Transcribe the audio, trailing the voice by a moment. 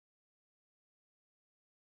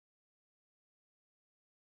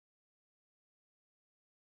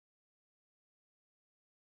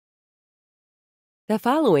The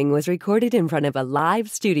following was recorded in front of a live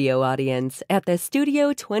studio audience at the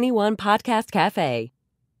Studio 21 Podcast Cafe.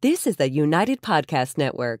 This is the United Podcast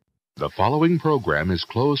Network. The following program is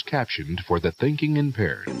closed captioned for the thinking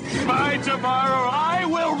impaired. By tomorrow, I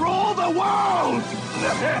will rule the world!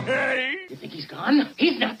 You think he's gone?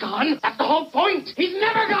 He's not gone. That's the whole point. He's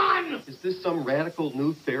never gone. Is this some radical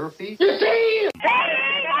new therapy? You see?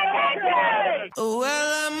 Well,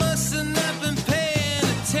 I must have not been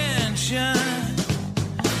paying attention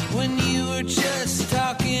when you were just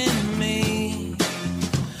talking to me.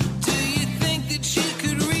 Do you think that you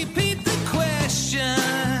could repeat the question?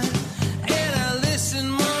 And I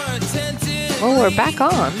listen more attentively. Oh, we're back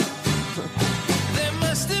on. There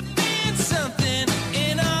must have been something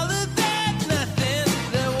in all of that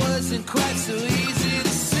nothing that wasn't quite so easy to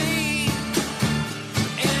see.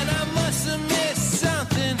 And I must have missed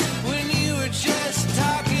something when you were just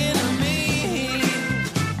talking to me.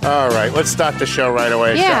 All right, let's start the show right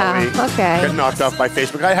away, shall we? Okay. Get knocked off by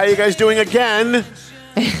Facebook. Hi, how you guys doing again?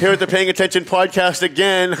 Here at the Paying Attention Podcast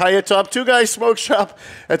again. Hi, at Top 2 Guys Smoke Shop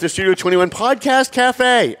at the Studio 21 Podcast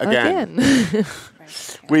Cafe again.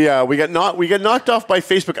 We got knocked off by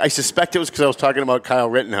Facebook. I suspect it was because I was talking about Kyle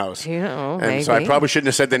Rittenhouse. Maybe. So I probably shouldn't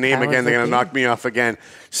have said the name That again. was They're the going to thing. knock me off again.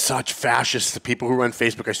 Such fascists, the people who run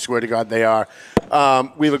Facebook. I swear to God, they are.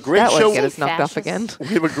 We have a great That show. would get us knocked off again. We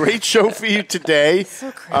have a great show for you today.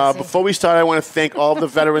 Before we start, I want to thank all of the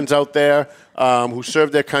veterans out there who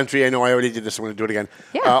served their country. I know I already did this. I'm going to do it again.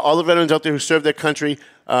 Yeah. All the veterans out there who served their country,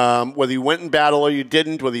 whether you went in battle or you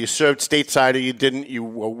didn't, whether you served stateside or you didn't, you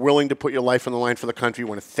were willing to put your life on the line for the country. We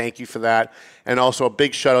want to thank you for that. And also a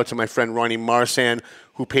big shout out to my friend Ronnie Marsan,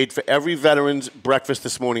 who paid for every veteran's breakfast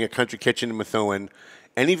this morning at Country Kitchen in Methuen.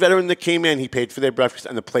 Any veteran that came in, he paid for their breakfast,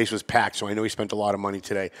 and the place was packed, so I know he spent a lot of money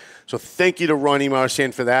today. So thank you to Ronnie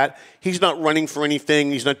Marsan for that. He's not running for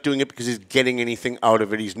anything. He's not doing it because he's getting anything out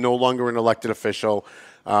of it. He's no longer an elected official,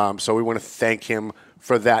 so we want to thank him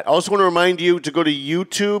for that. I also want to remind you to go to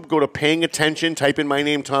YouTube, go to Paying Attention, type in my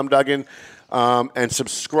name, Tom Duggan, and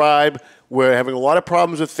subscribe. We're having a lot of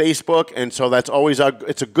problems with Facebook, and so that's always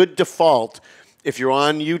it's a good default if you're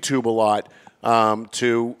on YouTube a lot.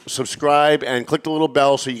 To subscribe and click the little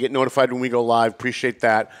bell so you get notified when we go live. Appreciate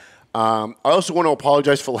that. I also want to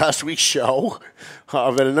apologize for last week's show.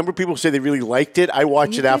 I've had a number of people say they really liked it. I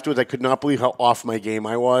watched it afterwards. I could not believe how off my game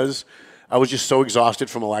I was. I was just so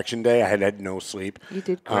exhausted from Election Day. I had had no sleep. You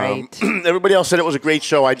did great. Everybody else said it was a great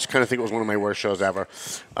show. I just kind of think it was one of my worst shows ever.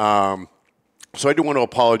 So I do want to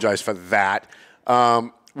apologize for that.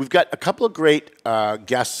 We've got a couple of great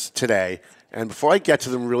guests today. And before I get to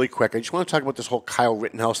them really quick, I just want to talk about this whole Kyle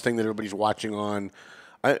Rittenhouse thing that everybody's watching on.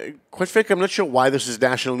 Quite frankly, I'm not sure why this is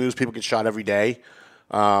national news. People get shot every day.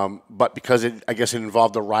 But because I guess it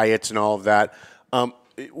involved the riots and all of that.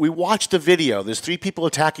 We watched the video. There's 3 people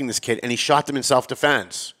attacking this kid, and he shot them in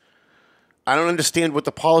self-defense. I don't understand what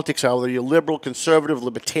the politics are, whether you're liberal, conservative,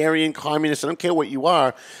 libertarian, communist. I don't care what you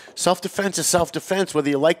are. Self-defense is self-defense, whether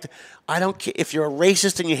you like I don't care. If you're a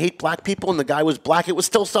racist and you hate black people and the guy was black, it was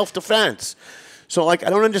still self-defense. So, I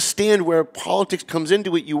don't understand where politics comes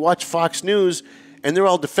into it. You watch Fox News, and they're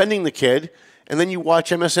all defending the kid, and then you watch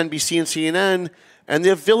MSNBC and CNN, and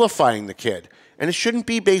they're vilifying the kid. And it shouldn't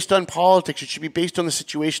be based on politics. It should be based on the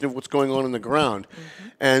situation of what's going on the ground. Mm-hmm.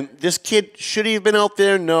 And this kid, should he have been out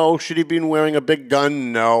there? No. Should he have been wearing a big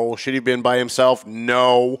gun? No. Should he have been by himself?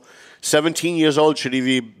 No. 17 years old, should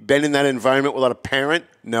he have been in that environment without a parent?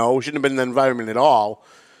 No. He shouldn't have been in that environment at all.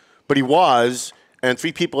 But he was, and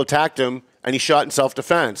 3 people attacked him, and he shot in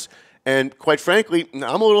self-defense. And quite frankly,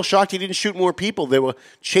 I'm a little shocked he didn't shoot more people. They were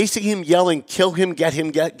chasing him, yelling, kill him, get him,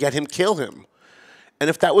 get him, kill him. And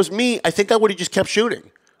if that was me, I think I would have just kept shooting.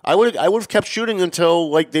 I would have kept shooting until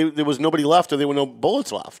there was nobody left or there were no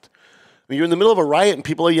bullets left. I mean, you're in the middle of a riot and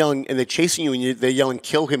people are yelling and they're chasing you and they're yelling,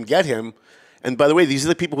 kill him, get him. And by the way, these are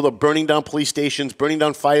the people who are burning down police stations, burning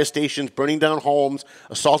down fire stations, burning down homes,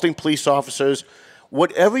 assaulting police officers.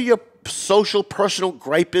 Whatever your social, personal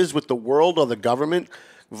gripe is with the world or the government,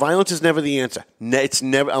 violence is never the answer. It's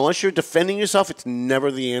never, unless you're defending yourself, it's never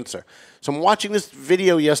the answer. So I'm watching this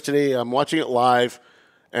video yesterday. I'm watching it live.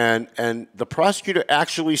 And the prosecutor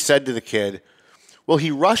actually said to the kid, well,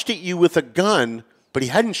 he rushed at you with a gun, but he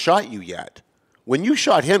hadn't shot you yet. When you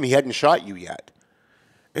shot him, he hadn't shot you yet.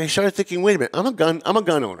 And I started thinking, wait a minute, I'm a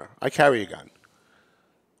gun owner. I carry a gun.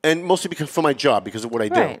 And mostly because for my job, because of what I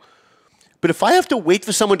do. But if I have to wait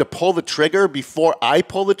for someone to pull the trigger before I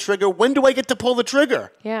pull the trigger, when do I get to pull the trigger?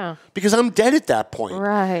 Yeah. Because I'm dead at that point.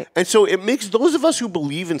 Right. And so it makes those of us who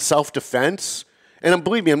believe in self-defense, and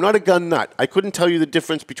believe me, I'm not a gun nut. I couldn't tell you the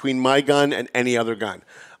difference between my gun and any other gun.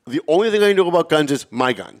 The only thing I know about guns is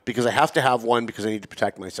my gun, because I have to have one because I need to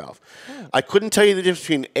protect myself. I couldn't tell you the difference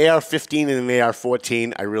between an AR-15 and an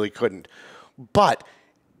AR-14. I really couldn't. But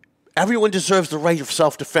everyone deserves the right of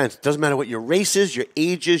self-defense. It doesn't matter what your race is, your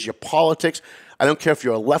age is, your politics. I don't care if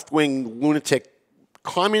you're a left-wing lunatic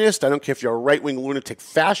communist. I don't care if you're a right-wing lunatic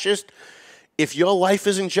fascist. If your life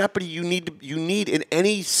is in jeopardy, you need in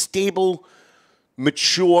any stable,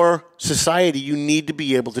 mature society, you need to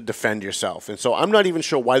be able to defend yourself. And so I'm not even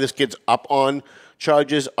sure why this kid's up on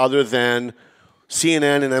charges other than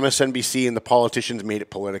CNN and MSNBC and the politicians made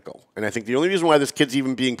it political. And I think the only reason why this kid's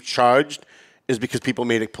even being charged is because people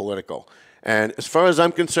made it political. And as far as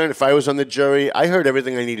I'm concerned, if I was on the jury, I heard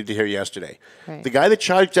everything I needed to hear yesterday. Right. The guy that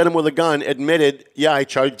charged at him with a gun admitted, yeah, I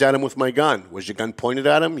charged at him with my gun. Was your gun pointed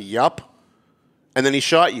at him? Yup. And then he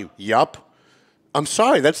shot you? Yup. I'm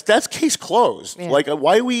sorry, that's case closed. Yeah. Like,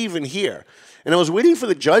 why are we even here? And I was waiting for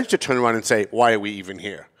the judge to turn around and say, why are we even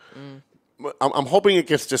here? I'm hoping it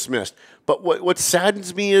gets dismissed. But what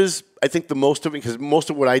saddens me is, I think the most of it, because most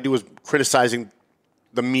of what I do is criticizing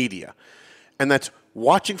the media. And that's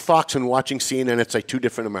watching Fox and watching CNN, it's like two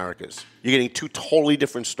different Americas. You're getting two totally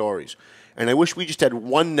different stories. And I wish we just had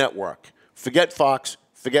one network. Forget Fox,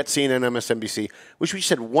 forget CNN, MSNBC. Wish we just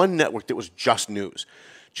had one network that was just news.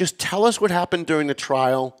 Just tell us what happened during the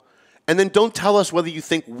trial, and then don't tell us whether you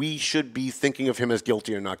think we should be thinking of him as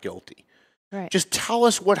guilty or not guilty. Right. Just tell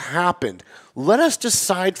us what happened. Let us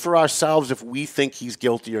decide for ourselves if we think he's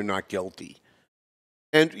guilty or not guilty.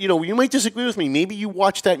 And, you know, you might disagree with me. Maybe you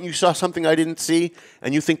watched that and you saw something I didn't see,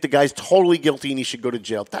 and you think the guy's totally guilty and he should go to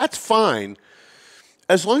jail. That's fine,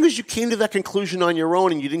 as long as you came to that conclusion on your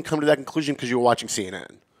own and you didn't come to that conclusion because you were watching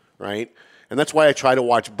CNN, right? And that's why I try to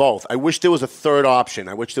watch both. I wish there was a third option.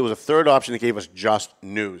 I wish there was a third option that gave us just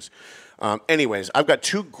news. Anyways, I've got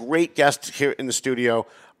two great guests here in the studio.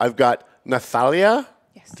 I've got Nathalia.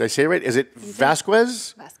 Yes. Did I say it right? Is it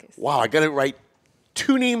Vasquez? Vasquez. Wow, I got it right.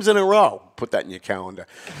 2 names in a row. Put that in your calendar.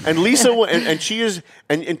 And Lisa, and she is,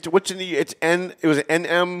 and what's in the, it's N, it was an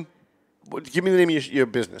NM, give me the name of your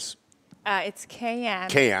business. It's KM.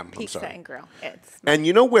 KM, Pizza and Grill. And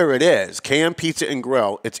you know where it is, KM Pizza and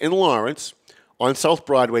Grill. It's in Lawrence on South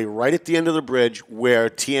Broadway, right at the end of the bridge where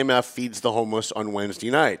TMF feeds the homeless on Wednesday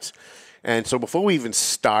nights. And so before we even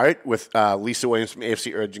start with Lisa Williams from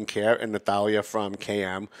AFC Urgent Care and Nathalia from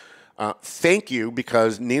KM, thank you,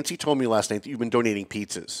 because Nancy told me last night that you've been donating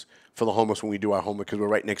pizzas for the homeless when we do our homework because we're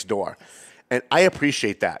right next door. And I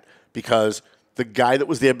appreciate that, because the guy that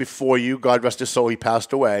was there before you, God rest his soul, he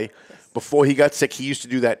passed away. Before he got sick, he used to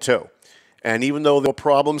do that too. And even though there were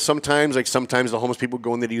problems sometimes, like sometimes the homeless people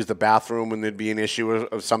go in there to use the bathroom and there'd be an issue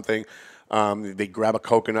or something, they grab a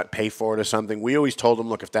coconut, pay for it or something. We always told them,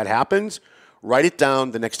 look, if that happens, write it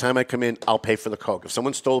down. The next time I come in, I'll pay for the Coke. If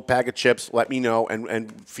someone stole a bag of chips, let me know.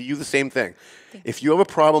 And for you, the same thing. If you have a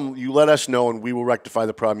problem, you let us know, and we will rectify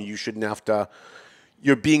the problem. You shouldn't have to.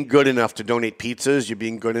 You're being good enough to donate pizzas. You're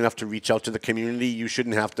being good enough to reach out to the community. You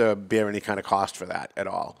shouldn't have to bear any kind of cost for that at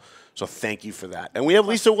all. So thank you for that. And we have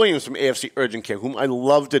Lisa Williams from AFC Urgent Care, whom I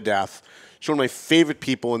love to death. She's one of my favorite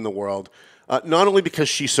people in the world. Not only because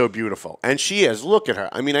she's so beautiful, and she is. Look at her.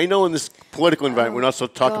 I mean, I know in this political environment we're not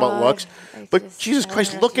supposed to talk about looks, but Jesus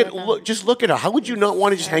Christ, just look at her. How would you not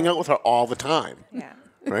want to just hang out with her all the time? Yeah.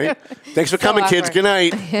 Right? Thanks for coming, kids. Good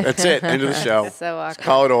night. That's it. End of the show. So awkward. Let's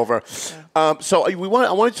call it over. So I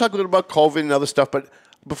want to talk a little about COVID and other stuff, but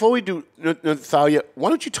before we do, Nathalia, why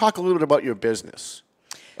don't you talk a little bit about your business?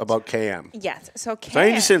 About KM. Yes. So KM. So I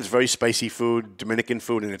understand it's very spicy food, Dominican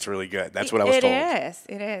food, and it's really good. That's what I was told.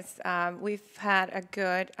 It is. We've had a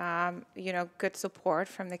good, good support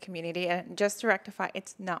from the community. And just to rectify,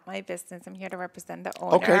 it's not my business. I'm here to represent the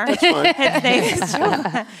owner. Okay, that's fine. His name is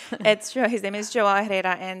Joel. It's true. His name is Joel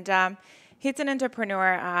Herrera, and he's an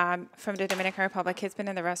entrepreneur from the Dominican Republic. He's been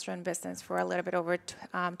in the restaurant business for a little bit over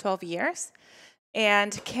 12 years.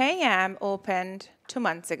 And KM opened 2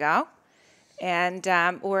 months ago. And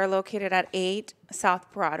we're located at 8 South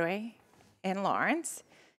Broadway in Lawrence.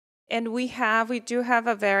 And we do have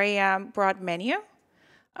a very broad menu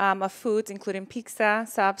of foods, including pizza,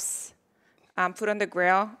 subs, food on the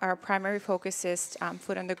grill. Our primary focus is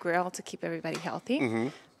food on the grill to keep everybody healthy. Mm-hmm.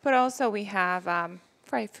 But also we have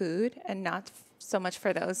fried food, and not so much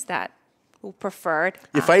for those that who preferred.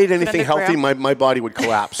 If I ate anything healthy, my body would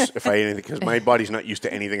collapse if I ate anything, because my body's not used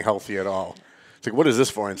to anything healthy at all. It's like, what is this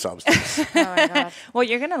foreign substance? Oh my God. Well,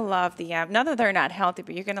 you're gonna love the not that they're not healthy,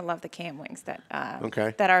 but you're gonna love the cam wings that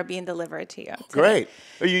that are being delivered to you. Great.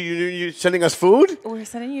 Are you sending us food? We're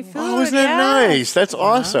sending you food. Oh, isn't that nice? That's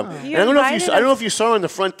awesome. And I don't know if you saw in the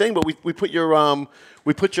front thing, but we put your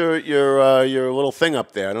little thing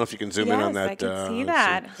up there. I don't know if you can zoom in on that. I can see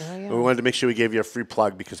that. We wanted to make sure we gave you a free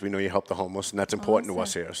plug because we know you help the homeless, and that's important to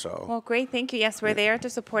us here. So. Well, great. Thank you. Yes, we're there to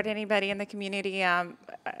support anybody in the community.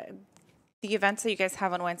 The events that you guys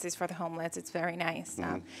have on Wednesdays for the homeless, it's very nice.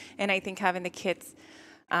 And I think having the kids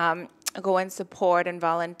go and support and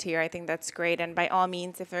volunteer, I think that's great. And by all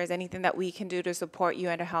means, if there's anything that we can do to support you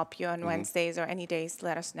and to help you on Wednesdays or any days,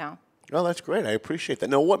 let us know. Oh, that's great. I appreciate that.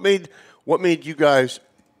 Now, what made you guys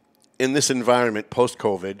in this environment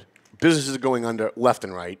post-COVID, businesses going under left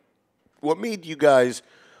and right, what made you guys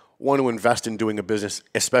want to invest in doing a business,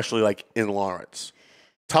 especially like in Lawrence?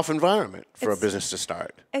 Tough environment for a business to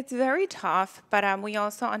start. It's very tough, but we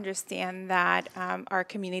also understand that our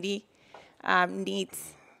community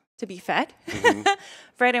needs to be fed.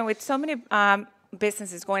 Right, and with so many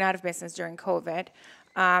businesses going out of business during COVID,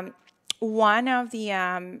 one of the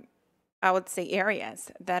I would say areas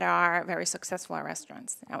that are very successful are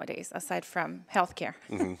restaurants nowadays, aside from healthcare,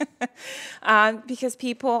 because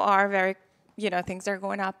people are very, things are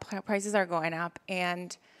going up, prices are going up,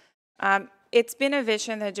 and it's been a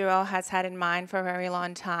vision that Joel has had in mind for a very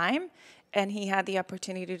long time, and he had the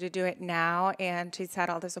opportunity to do it now, and he's had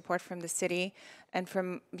all the support from the city and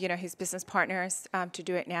from his business partners to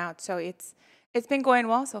do it now. So it's been going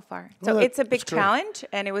well so far. So it's a big challenge,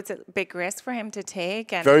 and it was a big risk for him to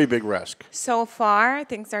take. And very big risk. So far,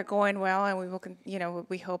 things are going well, and we will,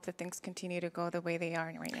 we hope that things continue to go the way they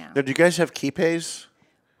are right now. Now, do you guys have keypays?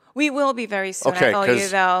 We will be very soon. Okay, I know you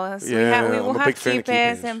though. So we will have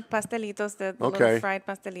quipes and pastelitos, the little fried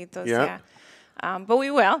pastelitos. Yeah. But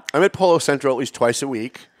we will. I'm at Polo Centro at least twice a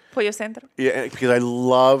week. Pollo Centro. Yeah, because I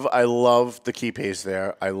love the quipes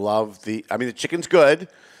there. The chicken's good,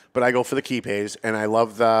 but I go for the quipes, and I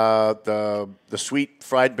love the sweet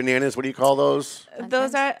fried bananas. What do you call those?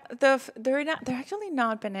 Those are they're actually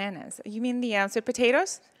not bananas. You mean the sweet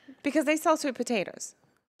potatoes? Because they sell sweet potatoes.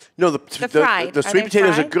 No, the sweet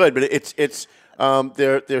potatoes are good, but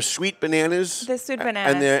they're sweet bananas. The sweet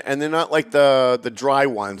bananas, and they're not like the dry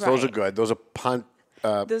ones. Right. Those are good. Those are plantanos.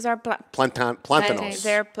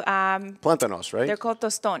 They're plantanos, right? They're called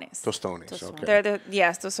tostones. Tostones. Okay.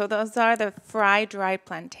 They're so those are the fried dried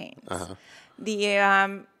plantains. The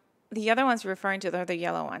other ones you're referring to, they're the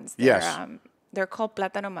yellow ones. They're called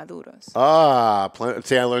plátano maduros.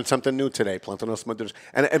 See, I learned something new today. Plátanos maduros,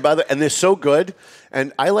 and they're so good.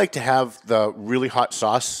 And I like to have the really hot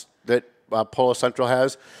sauce that Polo Central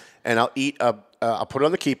has, and I'll put it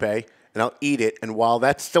on the quipe, and I'll eat it. And while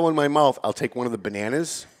that's still in my mouth, I'll take one of the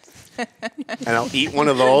bananas, and I'll eat one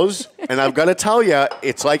of those. And I've got to tell you,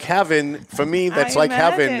 it's like heaven for me. That's like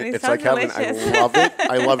heaven. It's like heaven. I love it.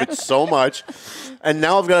 I love it so much. And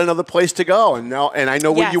now I've got another place to go, and I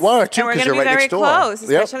know where you are too, because you're right next door. And we're going to be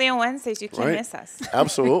very close, especially on Wednesdays. You can't miss us.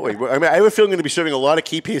 Absolutely. I have a feeling I'm going to be serving a lot of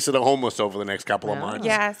quipes to the homeless over the next couple of months.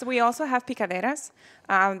 Yeah. So we also have picaderas.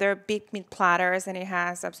 They're big meat platters, and it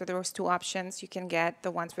has so there was 2 options. You can get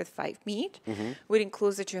the ones with 5 meat, which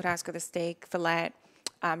includes the churrasco, the steak, fillet,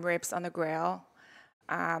 ribs on the grill,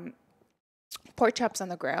 pork chops on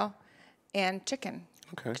the grill, and chicken.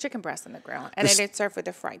 Okay. Chicken breast on the grill, and then it's served with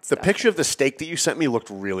the fried stuff. The picture of the steak that you sent me looked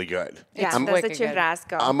really good. Yeah, that's the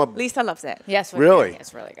churrasco. Lisa loves it. Yes, really,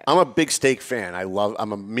 it's really good. I'm a big steak fan.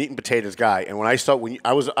 I'm a meat and potatoes guy. And when I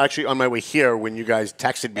was actually on my way here when you guys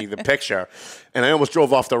texted me the picture, and I almost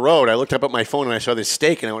drove off the road. I looked up at my phone and I saw this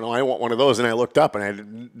steak, and I went, "Oh, I want one of those." And I looked up and I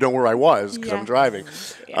didn't know where I was because I'm driving.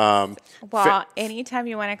 Yes. Well, anytime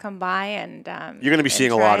you want to come by and you're going to be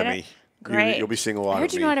seeing a lot of me. Great. You'll be seeing a lot of me. I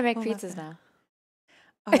heard you know how to make pizzas now.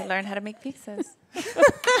 I learned how to make pizzas.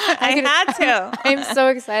 I had to. I'm so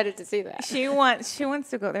excited to see that. She wants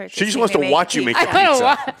to go there. She just wants to watch you make a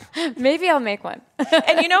pizza. Maybe I'll make one.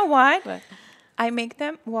 And you know what? I make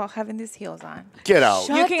them while having these heels on. Get out.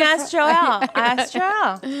 You can ask Joelle. Ask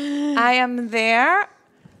Joelle. I am there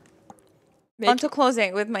until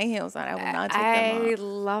closing with my heels on. I will not take them off. I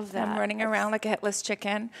love that. I'm running around like a headless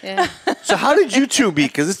chicken. Yeah. So how did you two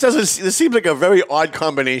meet? Because this seems like a very odd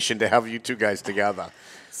combination to have you two guys together.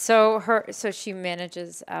 So she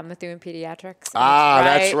manages Methuen Pediatrics.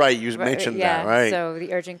 That's right. You mentioned that, right? So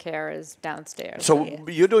the urgent care is downstairs. So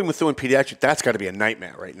you're doing Methuen Pediatrics. That's got to be a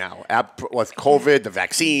nightmare right now with COVID, the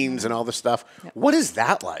vaccines, and all this stuff. Yep. What is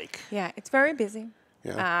that like? Yeah, it's very busy.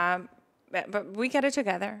 Yeah. But we get it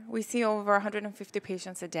together. We see over 150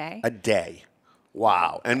 patients a day. A day.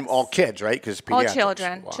 Wow. And all kids, right? Because All pediatrics.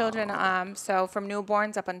 children. Wow. Children, so from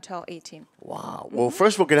newborns up until 18. Wow. Well,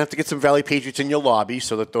 first we're going to have to get some Valley Patriots in your lobby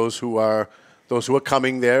so that those who are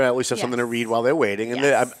coming there at least have something to read while they're waiting. And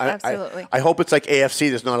Yes, absolutely. I hope it's like AFC.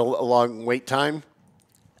 There's not a long wait time.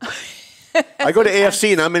 I go to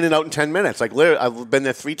AFC and I'm in and out in 10 minutes. Like literally, I've been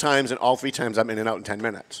there 3 times, and all 3 times I'm in and out in 10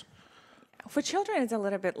 minutes. For children, it's a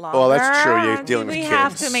little bit longer. Well, that's true. You're dealing with We kids.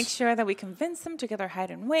 have to make sure that we convince them to get their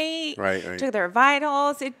height and weight, Right. to their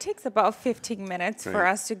vitals. It takes about 15 minutes for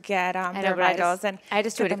us to get their vitals. I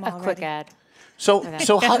just do get a them all quick ready. ad. So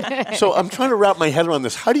I'm trying to wrap my head around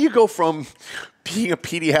this. How do you go from being a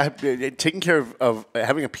pediatric, taking care of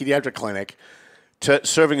having a pediatric clinic, to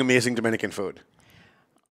serving amazing Dominican food?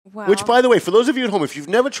 Well, Which, by the way, for those of you at home, if you've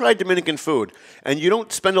never tried Dominican food and you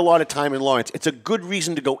don't spend a lot of time in Lawrence, it's a good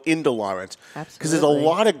reason to go into Lawrence. Because there's a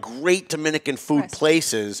lot of great Dominican food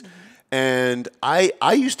places. And I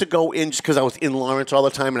used to go in just because I was in Lawrence all the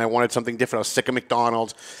time and I wanted something different. I was sick of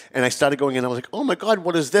McDonald's. And I started going in and I was like, oh, my God,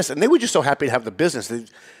 what is this? And they were just so happy to have the business.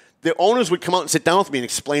 The owners would come out and sit down with me and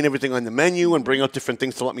explain everything on the menu and bring out different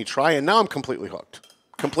things to let me try. And now I'm completely hooked.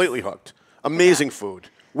 Completely hooked. Amazing food.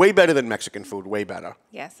 Way better than Mexican food. Way better.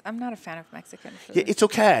 Yes, I'm not a fan of Mexican food. Yeah, it's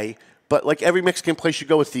okay. But like every Mexican place you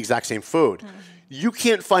go, it's the exact same food. You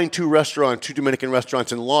can't find 2 Dominican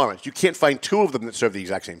restaurants in Lawrence. You can't find 2 of them that serve the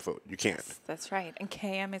exact same food. You can't. That's right. And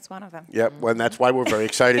KM is one of them. Yep, well, and that's why we're very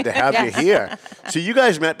excited to have you here. So you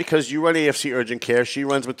guys met because you run AFC Urgent Care. She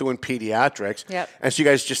runs with doing pediatrics. Yep. And so you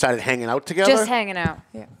guys just started hanging out together? Just hanging out.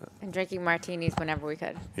 Yeah. And drinking martinis whenever we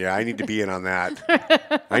could. Yeah, I need to be in on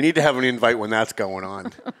that. I need to have an invite when that's going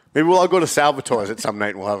on. Maybe we'll all go to Salvatore's at some night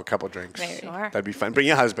and we'll have a couple drinks. Maybe. Sure. That'd be fun. Bring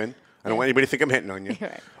your husband. I don't want anybody to think I'm hitting on you.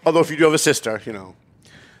 Right. Although if you do have a sister, you know.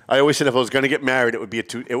 I always said if I was going to get married, it would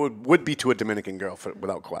be to a Dominican girl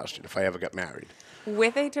without question if I ever got married.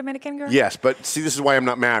 With a Dominican girl? Yes, but see, this is why I'm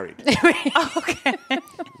not married. Okay.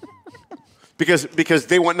 Because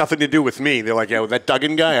they want nothing to do with me. They're like, yeah, that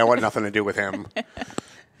Duggan guy, I want nothing to do with him.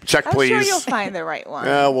 Check, please. I'm sure you'll find the right one.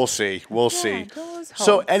 We'll see. We'll see.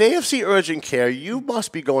 So at AFC Urgent Care, you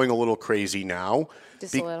must be going a little crazy now.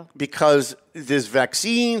 Just a little. Because there's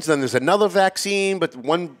vaccines, then there's another vaccine, but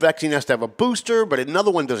one vaccine has to have a booster, but another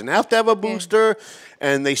one doesn't have to have a booster.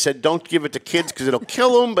 And they said don't give it to kids because it'll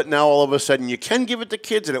kill them, but now all of a sudden you can give it to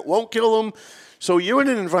kids and it won't kill them. So you're in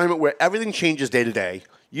an environment where everything changes day to day.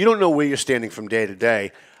 You don't know where you're standing from day to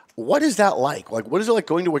day. What is that like? Like, what is it like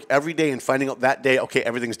going to work every day and finding out that day, okay,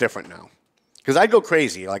 everything's different now? Because I go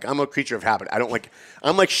crazy. Like, I'm a creature of habit.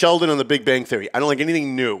 I'm like Sheldon on The Big Bang Theory. I don't like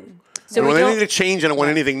anything new. So I want anything to change, and I want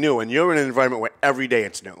anything new. And you're in an environment where every day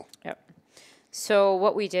it's new. Yep. So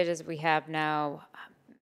what we did is we have now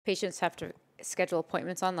patients have to schedule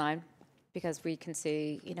appointments online because we can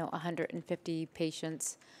see 150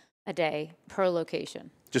 patients a day per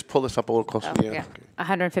location. Just pull this up a little closer. Yeah. Okay.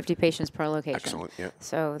 150 patients per location. Excellent. Yeah.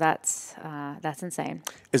 So that's insane.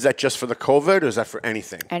 Is that just for the COVID, or is that for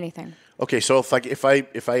anything? Anything. Okay, so if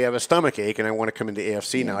I have a stomach ache and I want to come into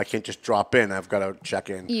AFC now, I can't just drop in. I've got to check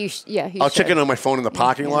in. I'll check in on my phone in the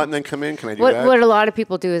parking lot and then come in. Can I do that? What a lot of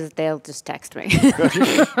people do is they'll just text me,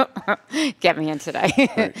 get me in today,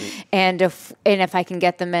 right. and if I can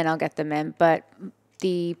get them in, I'll get them in. But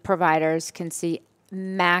the providers can see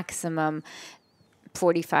maximum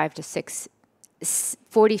 45 to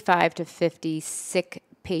 50 sick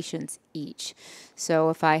patients each. So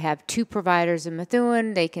if I have 2 providers in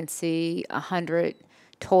Methuen, they can see 100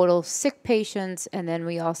 total sick patients, and then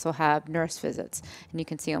we also have nurse visits, and we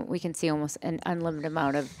can see almost an unlimited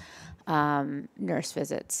amount of nurse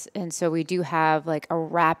visits. And so we do have like a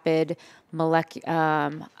rapid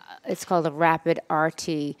it's called a rapid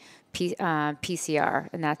RT PCR,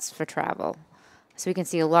 and that's for travel. So we can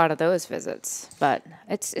see a lot of those visits, but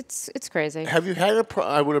it's crazy. Have you had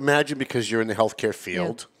I would imagine because you're in the healthcare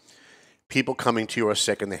field, people coming to you are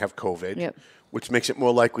sick and they have COVID, which makes it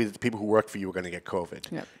more likely that the people who work for you are going to get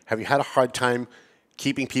COVID. Yep. Have you had a hard time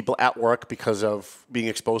keeping people at work because of being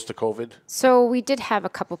exposed to COVID? So we did have a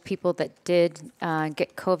couple people that did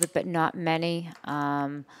get COVID, but not many.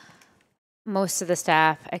 Most of the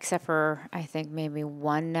staff, except for I think maybe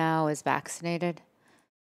one now, is vaccinated,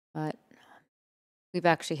 but we've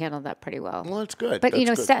actually handled that pretty well. Well, that's good. But,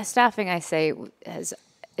 staffing, I say,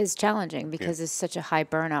 is challenging because there's such a high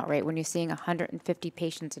burnout rate. When you're seeing 150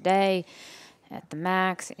 patients a day at the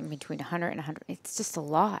max, in between 100 and 100, it's just a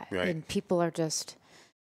lot. Right. And people are just...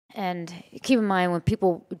 And keep in mind, when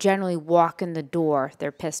people generally walk in the door,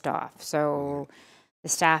 they're pissed off. So the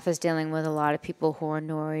staff is dealing with a lot of people who are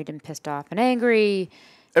annoyed and pissed off and angry.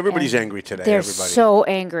 Everybody's angry today. They're so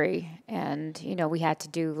angry. And, we had to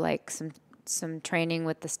do, like, some training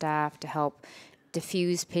with the staff to help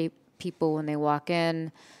diffuse people when they walk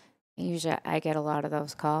in. Usually I get a lot of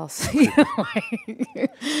those calls.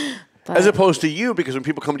 But as opposed to you, because when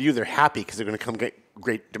people come to you, they're happy because they're going to come get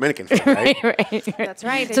great Dominican food, right? right. That's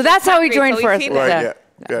right. So that's how we joined so first. Right, Yeah.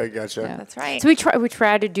 yeah, I gotcha. Yeah. That's right. So we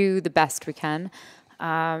try to do the best we can.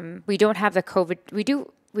 We don't have the COVID. We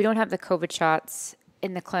don't have the COVID shots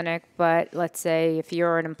in the clinic, but let's say if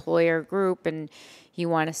you're an employer group and you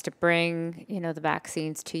want us to bring, the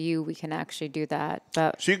vaccines to you, we can actually do that.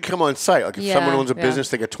 But So you can come on site. Like if Yeah, someone owns a yeah. business,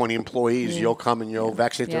 they get 20 employees, you'll come and you'll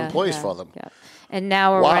vaccinate their employees for them. Yeah. And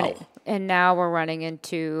now we're Wow. running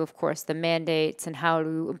into, of course, the mandates and how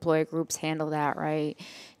do employer groups handle that, right?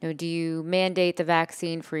 Do you mandate the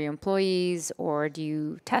vaccine for your employees, or do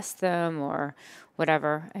you test them, or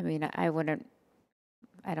whatever? I mean, I don't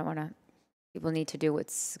want to. People need to do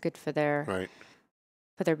what's good for their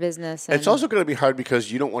for their business. And It's also going to be hard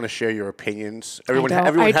because you don't want to share your opinions. I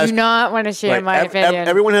has, do not want to share my opinion.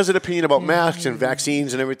 Everyone has an opinion about masks and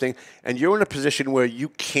vaccines and everything, and you're in a position where you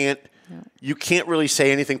can't really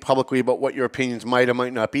say anything publicly about what your opinions might or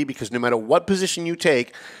might not be, because no matter what position you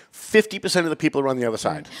take, 50% of the people are on the other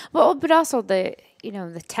side. Well, but also the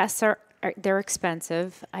tests they're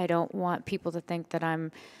expensive. I don't want people to think that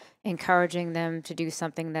I'm encouraging them to do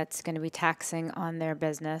something that's going to be taxing on their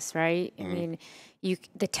business, right? I mean,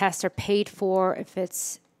 the tests are paid for if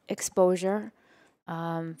it's exposure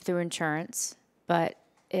through insurance, but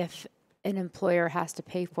if an employer has to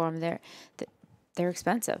pay for them, they're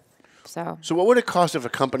expensive. So what would it cost if a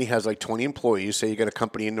company has like 20 employees? Say you got a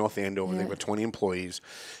company in North Andover, they've got 20 employees,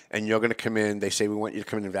 and you're going to come in. They say, we want you to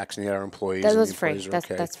come in and vaccinate our employees. That's free.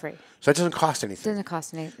 That's free. So that doesn't cost anything. Doesn't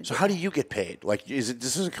cost anything. So how do you get paid? Like, this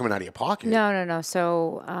isn't coming out of your pocket? No.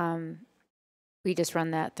 So we just run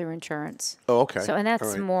that through insurance. Oh, okay. So, and that's All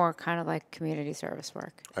right. more kind of like community service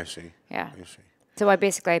work. I see. Yeah. I see. So I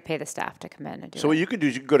pay the staff to come in and do So what you can do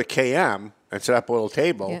is you can go to KM and set up a little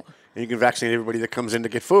table, Yeah. and you can vaccinate everybody that comes in to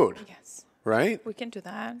get food. Yes. Right? We can do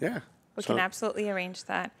that. Yeah. We can absolutely arrange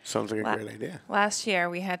that. Sounds like a great idea. Last year,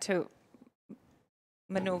 we had to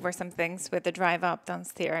maneuver some things with the drive up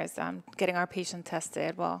downstairs, getting our patient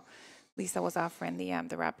tested. Well, Lisa was offering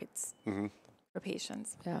the rapids for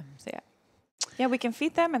patients. Yeah. So yeah, we can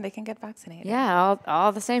feed them and they can get vaccinated. Yeah, all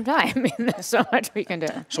at the same time. I mean, there's so much we can do.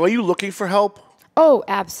 So are you looking for help? Oh,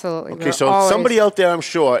 absolutely. Okay, so somebody out there, I'm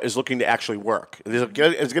sure, is looking to actually work. There's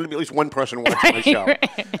going to be at least one person watching my show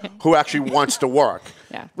who actually wants to work.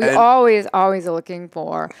 Yeah, we always are looking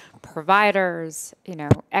for providers,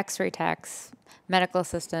 X-ray techs, medical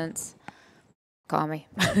assistants. Call me.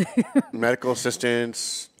 Medical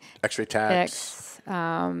assistants, X-ray techs.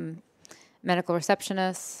 Medical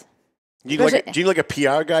receptionists. Do you need like a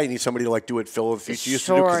PR guy? You need somebody to like do it, fill the future used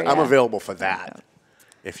to do? 'Cause I'm available for that.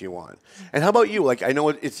 If you want. And how about you? Like, I know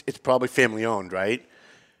it's probably family owned, right?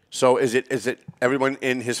 So is it everyone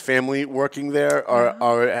in his family working there, or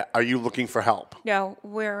are you looking for help? No,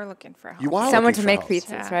 we're looking for help. You are someone looking to for make help.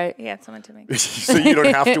 pizzas, right? Yeah, someone to make. So you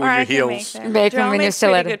don't have to Or with I your can heels. Make them Joel when you're makes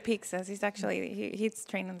still pretty at good pizzas. He's actually he's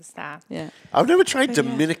training the staff. Yeah. I've never tried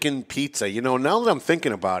Dominican pizza. Now that I'm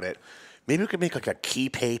thinking about it, maybe we could make like a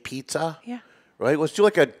quipe pizza. Yeah. Right. Let's do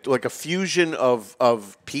like a fusion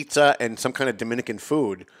of pizza and some kind of Dominican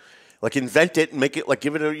food. Like invent it and make it like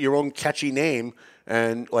give it your own catchy name,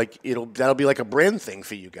 and like that'll be like a brand thing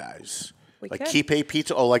for you guys. Like quipe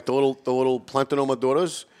pizza, or like the little plantano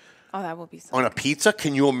maduros. Oh, that would be so on a pizza.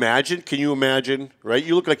 Can you imagine? Right?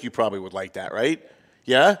 You look like you probably would like that, right?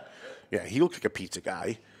 Yeah? Yeah, he looks like a pizza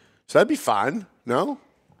guy. So that'd be fun. No?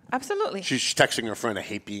 Absolutely. She's texting her friend, I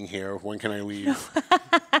hate being here. When can I leave?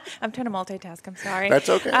 I'm trying to multitask. I'm sorry. That's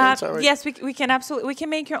okay. That's all right. Yes, we can absolutely. We can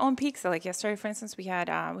make your own pizza. Like yesterday, for instance, we had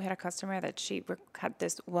a customer that she had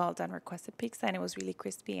this well done requested pizza, and it was really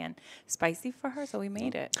crispy and spicy for her, so we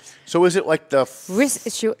made it. So is it like the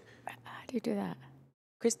how do you do that?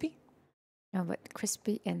 Crispy? No, but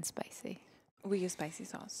crispy and spicy. We use spicy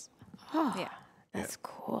sauce. Oh, yeah, that's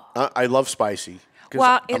cool. I love spicy.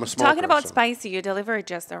 Well, I'm a smoker, talking about so. spicy, your delivery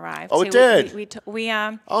just arrived. Oh, it did?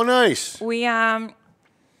 Oh, nice.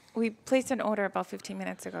 We placed an order about 15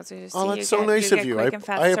 minutes ago. So that's so nice of you. I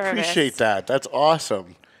appreciate that. That's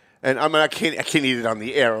awesome. And I can't eat it on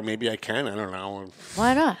the air, or maybe I can. I don't know.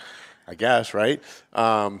 Why not? I guess, right?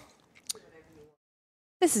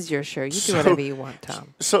 This is your show. You do whatever you want,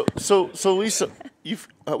 Tom. So Lisa, you've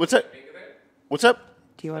what's that? What's up?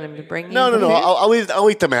 Do you want him to bring you? No. I'll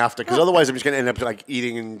eat them after, because otherwise I'm just going to end up like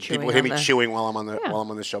eating, and Chewing people hear me on the- chewing while I'm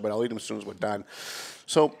on the show. But I'll eat them as soon as we're done.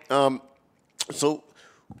 So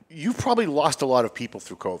you probably lost a lot of people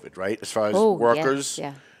through COVID, right? As far as workers.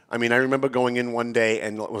 Yeah. I mean, I remember going in one day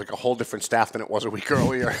and it was like a whole different staff than it was a week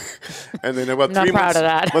earlier. And then about Not 3 proud months, of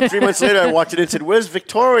that. about 3 months later, I walked in and said, "Where's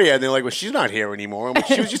Victoria?" And they're like, "Well, she's not here anymore." I'm like,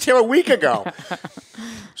 "She was just here a week ago."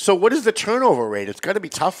 So what is the turnover rate? It's got to be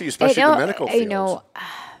tough for you, especially in the medical field. You know,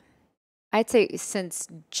 I'd say since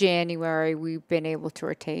January, we've been able to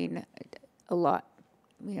retain a lot.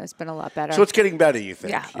 You know, it's been a lot better. So it's getting better, you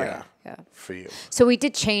think? Yeah. For you. So we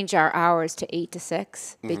did change our hours to 8 to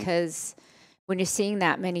 6 because when you're seeing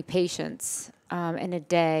that many patients in a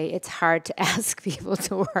day, it's hard to ask people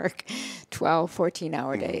to work 12,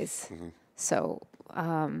 14-hour days. So,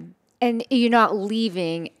 and you're not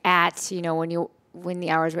leaving at, you know, when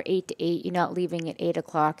the hours were 8 to 8, you're not leaving at 8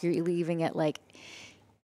 o'clock. You're leaving at like,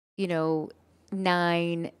 you know,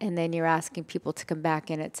 9, and then you're asking people to come back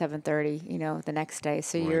in at 7:30, you know, the next day.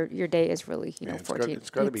 So your day is really, you know, 14. It's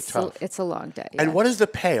got to be tough. It's a long day. And what is the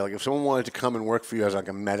pay? Like if someone wanted to come and work for you as like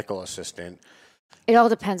a medical assistant? It all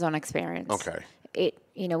depends on experience. Okay.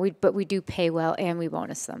 You know, we do pay well and we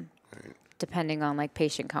bonus them, depending on like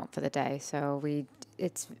patient count for the day. So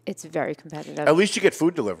it's very competitive. At least you get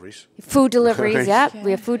food deliveries. Food deliveries, yep.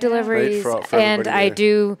 We have food deliveries, for and I there.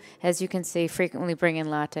 do, as you can see, frequently bring in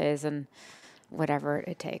lattes and whatever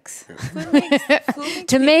it takes Food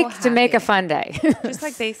makes to people make a happy. fun day. Just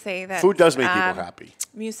like they say that Food does make people happy.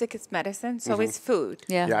 music is medicine, so is food.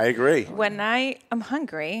 Yeah. Yeah, I agree. When I am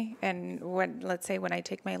hungry, and let's say when I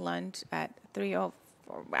take my lunch at 3 or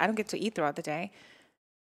 4, I don't get to eat throughout the day,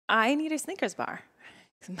 I need a Snickers bar.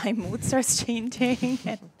 My mood starts changing,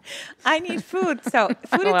 and I need food. So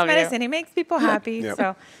food is love you. medicine. It makes people happy. Yep.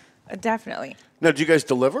 So definitely. Now, do you guys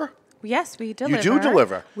deliver? Yes, we deliver. do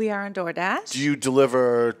deliver? We are on DoorDash. Do you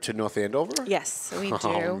deliver to North Andover? Yes, we do.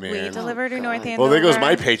 Oh, We man. deliver to North Andover. Well, there goes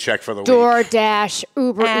my paycheck for the week. DoorDash,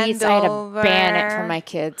 Uber Eats. I had to ban it for Andover. my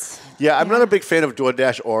kids. Yeah, I'm not a big fan of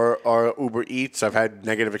DoorDash or Uber Eats. I've had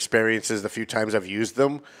negative experiences the few times I've used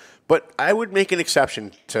them. But I would make an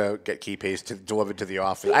exception to get keypays to delivered to the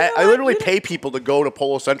office. I literally pay people to go to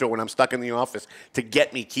Polo Central when I'm stuck in the office to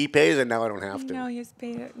get me keypays, and now I don't have to. No,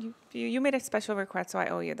 you made a special request, so I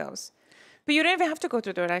owe you those. But you don't even have to go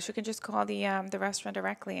through DoorDash. You can just call the restaurant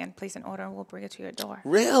directly and place an order, and we'll bring it to your door.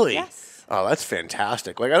 Really? Yes. Oh, that's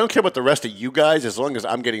fantastic. Like, I don't care about the rest of you guys as long as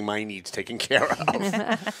I'm getting my needs taken care of.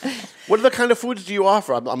 What other kind of foods do you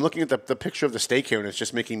offer? I'm looking at the picture of the steak here, and it's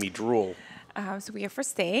just making me drool. So we have for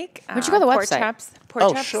steak. Why don't you go to the pork website? chops,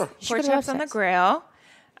 Sure. Pork chops on the grill,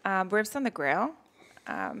 ribs on the grill,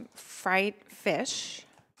 fried fish.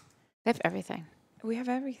 They have everything. We have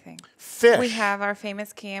everything. Fish. We have our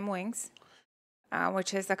famous KM wings,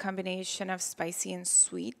 which is a combination of spicy and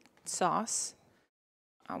sweet sauce.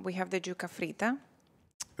 We have the yuca frita.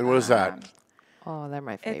 And what is that? Oh, they're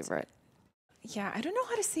my favorite. Yeah, I don't know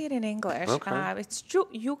how to say it in English. Okay. It's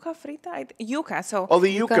yuca frita. Yuca. So Oh,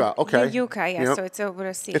 the yuca. Okay. the yuca. Yeah. Yep. So it's over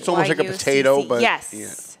to C. It's almost like a potato, but yes.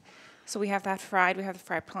 yeah. So we have that fried. We have the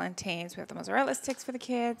fried plantains. We have the mozzarella sticks for the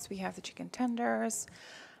kids. We have the chicken tenders.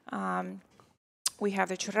 We have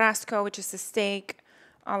the churrasco, which is the steak,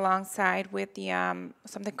 alongside with the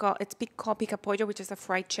something called pica pollo, which is a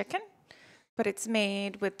fried chicken, but it's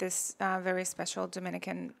made with this very special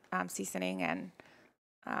Dominican seasoning, and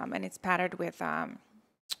it's pattered with carbs.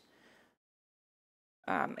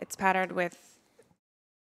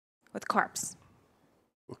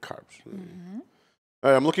 With carbs. Mm-hmm. All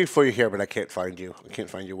right, I'm looking for you here, but I can't find you. I can't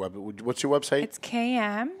find your web. What's your website? It's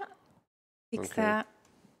KM Pizza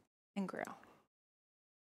and Grill.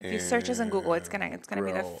 If you search us on Google, it's gonna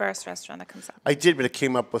be the first restaurant that comes up. I did, but it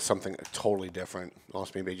came up with something totally different.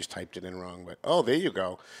 Also, maybe I just typed it in wrong. But there you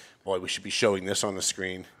go. Boy, we should be showing this on the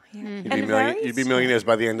screen. Yeah. You'd be millionaires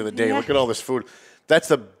by the end of the day. Yeah. Look at all this food. That's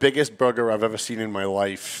the biggest burger I've ever seen in my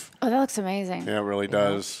life. Oh, that looks amazing. Yeah, it really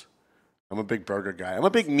does. I'm a big burger guy. I'm a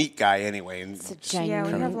big meat guy anyway. And It's a just Yeah,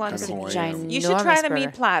 we have lots of ginormous You should try the burger.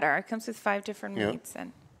 meat platter. It comes with 5 different Yeah. meats,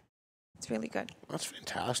 and it's really good. That's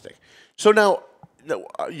fantastic. So now,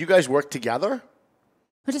 you guys work together?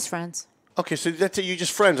 We're just friends. Okay, so that's it. You're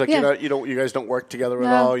just friends. Like Yeah. you guys don't work together at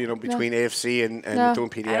No, all. no. Between AFC and No. doing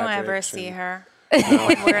pediatrics. I don't ever see and- her.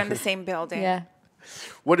 We're in the same building. Yeah.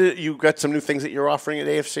 You got some new things that you're offering at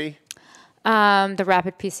AFC? The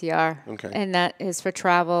rapid PCR. Okay. And that is for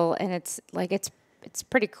travel, and it's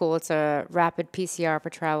pretty cool. It's a rapid PCR for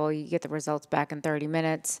travel. You get the results back in 30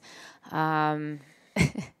 minutes. Someone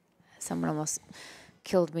almost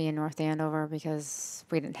killed me in North Andover because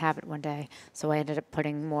we didn't have it one day. So I ended up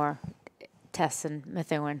putting more tests in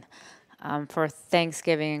Methuen. For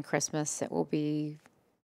Thanksgiving and Christmas, it will be,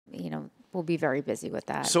 we'll be very busy with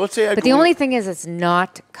that. So let's say but the only thing is it's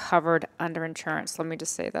not covered under insurance. Let me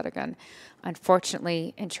just say that again.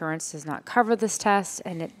 Unfortunately, insurance does not cover this test,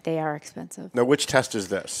 and they are expensive. Now, which test is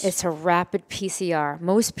this? It's a rapid PCR.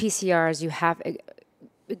 Most PCRs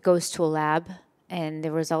it goes to a lab, and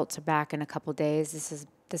the results are back in a couple days.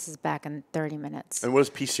 This is back in 30 minutes. And what does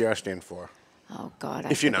PCR stand for? Oh God,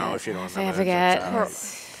 if you don't remember, I forget.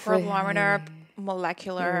 Pulmonary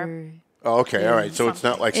molecular. Oh, okay, all right. So it's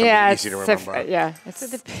not like something easy to remember. It's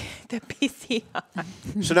the PCR.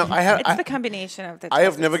 So now I have. It's the combination of the. I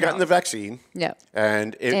have never gotten the vaccine. Yeah.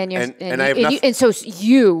 And and I have and so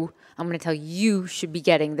I'm going to tell you should be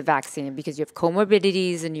getting the vaccine because you have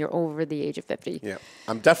comorbidities and you're over the age of 50. Yeah.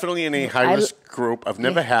 I'm definitely in a high-risk group. I've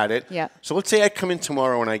never had it. Yeah. So let's say I come in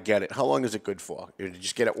tomorrow and I get it. How long is it good for? You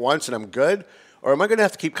just get it once and I'm good? Or am I going to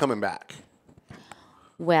have to keep coming back?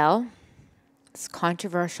 Well, it's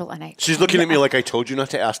controversial. And She's looking at me like I told you not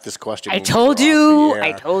to ask this question. I told you.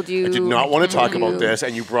 I did not want to talk about this,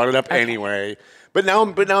 and you brought it up anyway. But now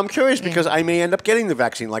I'm curious because I may end up getting the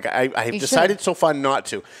vaccine. Like I have decided so far not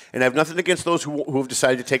to, and I have nothing against those who have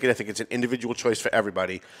decided to take it. I think it's an individual choice for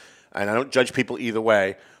everybody, and I don't judge people either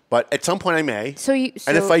way. But at some point I may.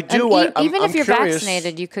 And if I do, even if you're curious.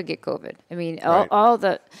 vaccinated, you could get COVID. I mean, Right. all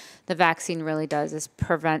the vaccine really does is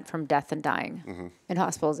prevent from death and dying and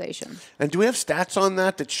hospitalization. And do we have stats on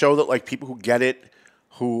that show that like people who get it,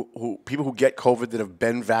 people who get COVID that have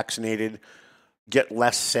been vaccinated get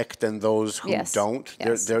less sick than those who don't?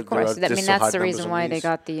 Yes, of course. That's the reason why they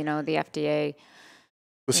got the FDA.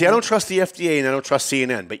 Well, see, I don't trust the FDA and I don't trust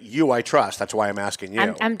CNN, but I trust. That's why I'm asking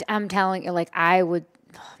you. I'm telling you, like I would.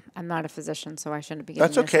 I'm not a physician, so I shouldn't be giving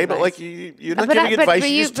That's okay, advice. but like you're not giving advice.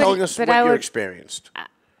 You're just telling us what you experienced.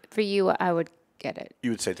 For you, I would get it. You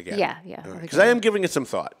would say to get it? Yeah. Because I am giving it some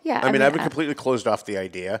thought. Yeah. I mean, I haven't completely closed off the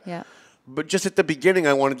idea. Yeah. But just at the beginning,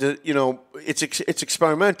 I wanted to, it's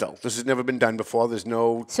experimental. This has never been done before. There's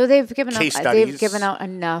no So they've given case out, studies. they've given out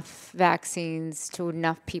enough vaccines to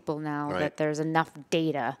enough people now that there's enough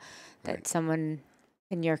data that someone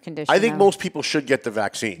in your condition. I think most people should get the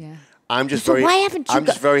vaccine. Yeah. I'm just so why haven't you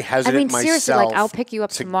just very hesitant I mean, seriously, myself. Like I'll pick you up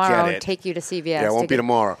tomorrow and take you to CVS. Yeah, it won't be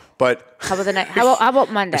tomorrow. But how about the night? How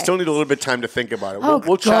about Monday? I still need a little bit of time to think about it. Oh,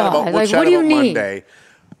 we'll chat about what do you need? Monday.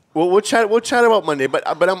 We'll chat about Monday. But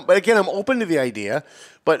again, I'm open to the idea.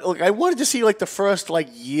 But look, I wanted to see like the first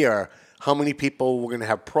year how many people were going to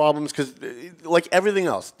have problems because like everything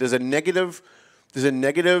else, there's a negative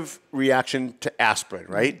reaction to aspirin,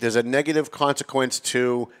 right? There's a negative consequence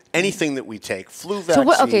to anything that we take. Flu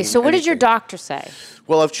vaccine. So what did your doctor say?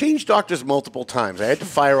 Well, I've changed doctors multiple times. I had to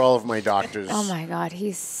fire all of my doctors. Oh my God,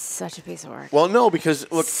 he's such a piece of work. Well, no,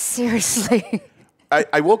 because look, seriously,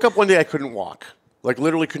 I woke up one day I couldn't walk, like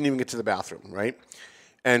literally couldn't even get to the bathroom, right?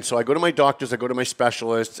 And so I go to my doctors, I go to my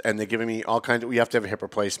specialists, and they're giving me all kinds of. You have to have a hip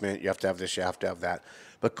replacement, you have to have this, you have to have that,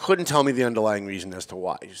 but couldn't tell me the underlying reason as to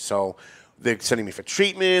why. So they're sending me for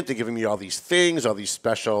treatment. They're giving me all these things, all these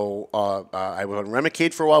special. I was on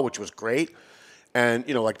Remicade for a while, which was great, and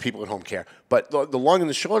like people at home care. But the long and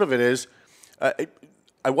the short of it is,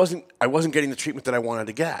 I wasn't getting the treatment that I wanted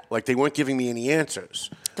to get. Like they weren't giving me any answers.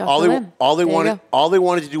 All they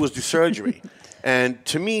wanted to do was do surgery, and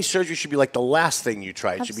to me, surgery should be like the last thing you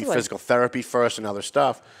try. It should be physical therapy first and other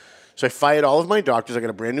stuff. So I fired all of my doctors. I got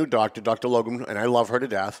a brand new doctor, Dr. Logan, and I love her to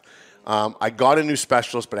death. I got a new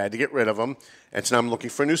specialist, but I had to get rid of him. And so now I'm looking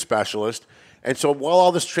for a new specialist. And so while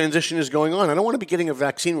all this transition is going on, I don't want to be getting a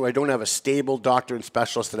vaccine where I don't have a stable doctor and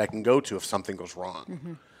specialist that I can go to if something goes wrong.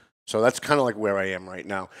 Mm-hmm. So that's kind of like where I am right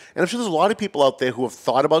now. And I'm sure there's a lot of people out there who have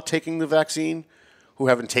thought about taking the vaccine, who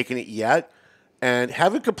haven't taken it yet, and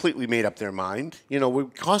haven't completely made up their mind. We're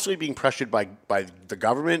constantly being pressured by the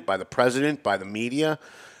government, by the president, by the media.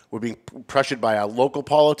 We're being pressured by our local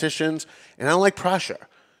politicians. And I don't like pressure.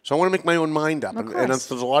 So I want to make my own mind up. And there's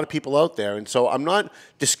a lot of people out there. And so I'm not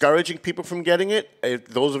discouraging people from getting it.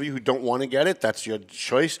 Those of you who don't want to get it, that's your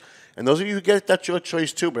choice. And those of you who get it, that's your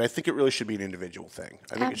choice too. But I think it really should be an individual thing.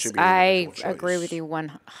 I think it should be an individual choice. I agree with you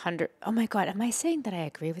 100. Oh my God, am I saying that I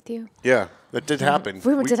agree with you? Yeah, that did happen.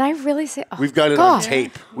 Did I really say? Oh, we've got it on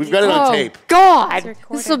tape. We've got it on tape. God,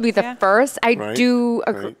 this will be the first. I do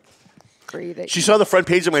agree. Right. She saw the front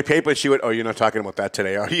page of my paper and she went, "Oh, you're not talking about that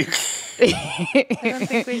today, are you?" I don't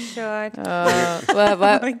think we should.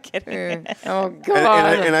 I'm kidding. Oh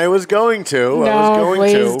God! And I was going to. No,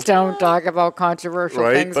 please don't talk about controversial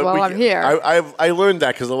things while I'm here. I learned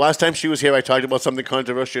that because the last time she was here, I talked about something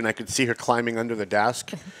controversial, and I could see her climbing under the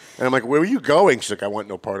desk. And I'm like, "Where were you going?" She's like, "I want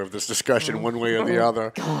no part of this discussion, one way or the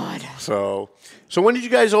other." God. So when did you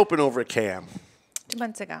guys open over at KM? 2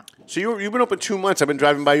 months ago. So you've been open 2 months. I've been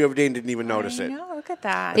driving by you every day and didn't even notice it. No, look at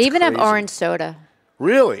that. They even have crazy. orange soda.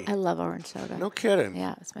 Really? I love orange soda. No kidding.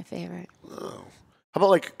 Yeah, it's my favorite. Oh. How about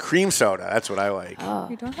like cream soda? That's what I like. Oh.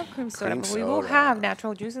 We don't have cream soda, Cream but we will soda. have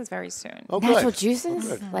natural juices very soon. Oh, Natural good.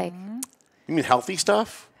 juices? Oh, good. Like, You mean healthy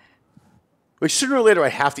stuff? Like sooner or later, I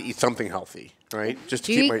have to eat something healthy, right? Just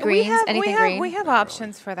Do to you keep eat my green? Anything green? We have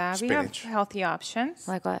options for that. Spinach. We have healthy options.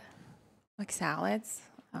 like what? Like salads.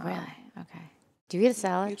 Really? Okay. Do you eat a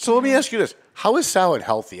salad? So let me ask you this: how is salad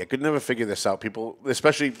healthy? I could never figure this out. People,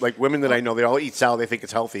 especially like women that I know, they all eat salad. They think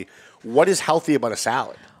it's healthy. What is healthy about a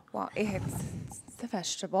salad? Well, it's the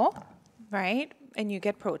vegetable, right? And you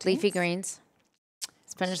get protein. Leafy greens.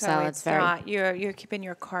 Spinach So salad's it's very. not, you're keeping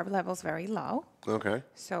your carb levels very low. Okay.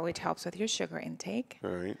 So it helps with your sugar intake. All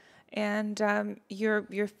right. And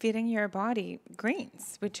you're feeding your body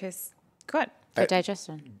greens, which is good. For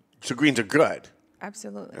digestion. So greens are good.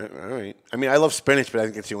 Absolutely. All right. I mean, I love spinach, but I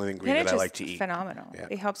think it's the only thing green Spinach that I is like to eat. phenomenal. Yeah.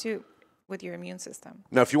 It helps you with your immune system.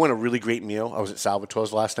 Now, if you want a really great meal, I was at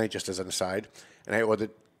Salvatore's last night, just as an aside, and I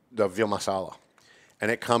ordered the veal masala.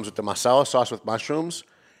 And it comes with the masala sauce with mushrooms,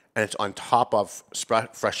 and it's on top of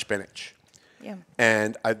fresh spinach. Yeah.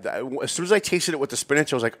 And as soon as I tasted it with the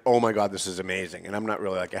spinach, I was like, oh my God, this is amazing. And I'm not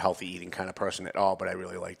really like a healthy eating kind of person at all, but I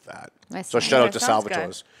really like that. Nice. So shout out to That sounds good.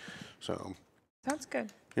 Salvatore's. So, Sounds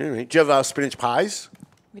good. all right. Do you have spinach pies?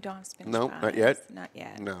 We don't have spinach No, pies. not yet? Not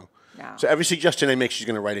yet. No. No. So every suggestion I make, she's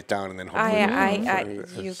going to write it down and then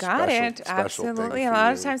hopefully. You got it. Absolutely. A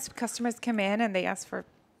lot of times customers come in and they ask for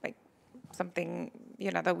like something,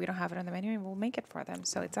 that we don't have it on the menu, and we'll make it for them.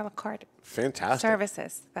 So it's a la carte Fantastic.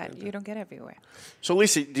 services that you don't get everywhere. So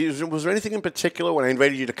Lisa, was there anything in particular when I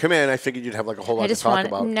invited you to come in? I figured you'd have like a whole lot to talk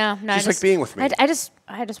about. No. Just like being with me. I just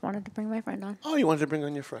wanted to bring my friend on. Oh, you wanted to bring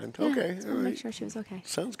on your friend? Yeah, Okay, just all wanted to right. make sure she was okay.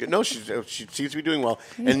 Sounds good. No, she seems to be doing well,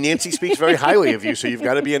 and Nancy speaks very highly of you. So you've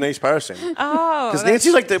got to be a nice person. Oh, Because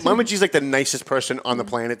Nancy's like Mama G's like the nicest person on the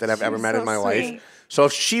planet that I've ever met in my sweet. life. So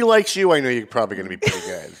if she likes you, I know you're probably going to be pretty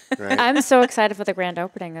good, right? I'm so excited for the grand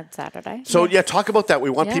opening on Saturday. So yeah, talk about that. We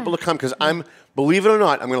want Yeah. people to come because believe it or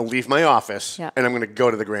not, I'm going to leave my office Yeah. and I'm going to go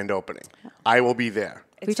to the grand opening. I will be there.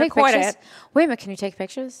 Can you It's take recorded. pictures? Wait a minute, can you take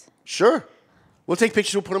pictures? Sure. We'll take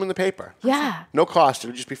pictures. We'll put them in the paper. Yeah. No cost.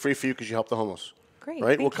 It'll just be free for you because you help the homeless. Great. Right?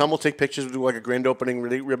 thank We'll you. come. We'll take pictures. We'll do like a grand opening,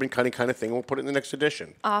 really ribbon cutting kind of thing. We'll put it in the next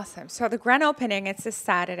edition. Awesome. So the grand opening, it's this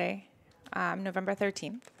Saturday, November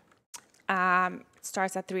 13th. It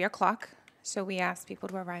starts at 3 o'clock. So we ask people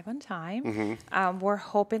to arrive on time. We're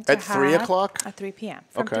hoping to At have 3 o'clock? At 3 p.m.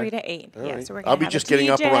 From Okay. 3 to 8. All Yeah. right. So we're I'll gonna be have just a getting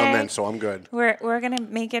up around DJ. then, so I'm good. We're gonna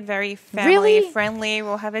make it very family friendly.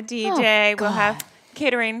 We'll have a DJ. We'll have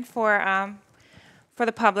catering for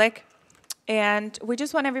the public. And we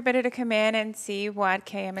just want everybody to come in and see what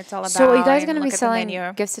KM it's all about. So are you guys and going to be look at the selling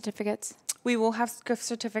menu. gift certificates? We will have gift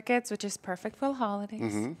certificates, which is perfect for the holidays.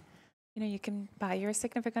 Mm-hmm. You can buy your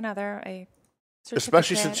significant other a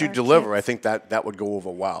Especially certificate since you or deliver, I gifts. think that would go over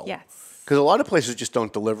well. Yes. Because a lot of places just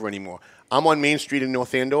don't deliver anymore. I'm on Main Street in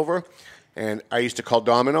North Andover, and I used to call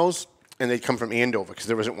Domino's, and they'd come from Andover because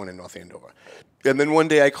there isn't one in North Andover. And then one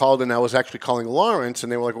day I called, and I was actually calling Lawrence,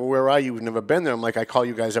 and they were like, well, where are you? We've never been there. I'm like, I call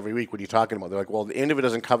you guys every week. What are you talking about? They're like, well, the Andover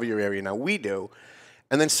doesn't cover your area. Now we do.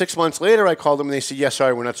 And then 6 months later, I called them, and they said, yes,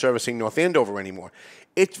 sorry, we're not servicing North Andover anymore.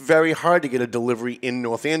 It's very hard to get a delivery in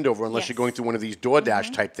North Andover unless you're going through one of these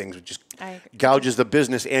DoorDash type things, which just I agree. gouges the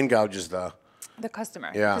business and gouges the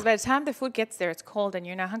customer. Yeah. Because by the time the food gets there, it's cold and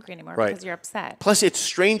you're not hungry anymore Right. because you're upset. Plus, it's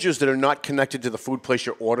strangers that are not connected to the food place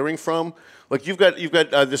you're ordering from. Like you've got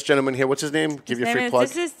this gentleman here. What's his name? Give you a free plug.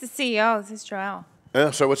 This is the CEO. This is Joel.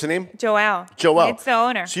 Sorry, what's the name? Joel. Joel. It's the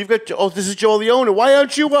owner. So you've got. Oh, this is Joel, the owner. Why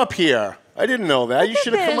aren't you up here? I didn't know that. You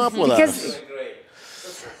should have come up with us.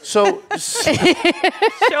 So,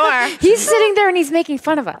 Sure. He's sitting there and he's making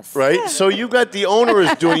fun of us. right. So you got the owner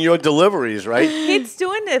is doing your deliveries, right? He's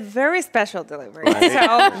doing a very special delivery. Right.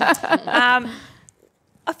 So,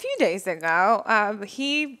 a few days ago,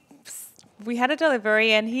 we had a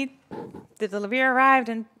delivery, and the delivery arrived,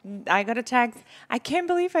 and I got a text. I can't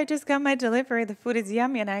believe I just got my delivery. The food is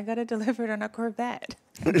yummy, and I got it delivered on a Corvette.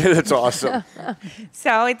 That's awesome.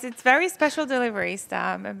 So it's very special deliveries.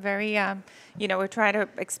 I'm very, we're trying to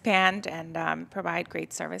expand and provide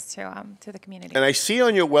great service to the community. And I see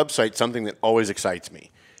on your website something that always excites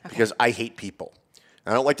me because I hate people.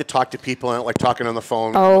 I don't like to talk to people. I don't like talking on the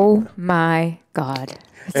phone. Oh my God.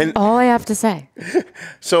 That's all I have to say.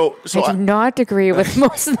 So I do not agree with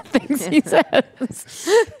most of the things he says.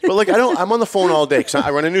 But like I'm on the phone all day because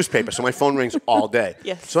I run a newspaper, so my phone rings all day.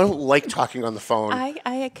 Yes. So I don't like talking on the phone.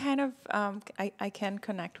 I kind of I can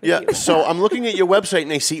connect with you. Yeah. So I'm looking at your website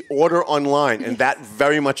and I see order online, and that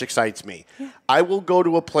very much excites me. Yeah. I will go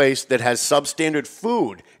to a place that has substandard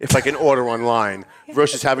food if I can order online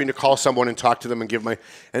versus having to call someone and talk to them and give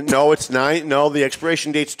no, it's 9. No, the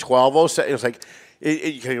expiration date's 12:07. It's like.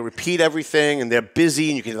 You can repeat everything, and they're busy,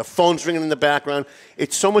 and you can hear the phones ringing in the background.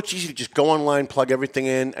 It's so much easier to just go online, plug everything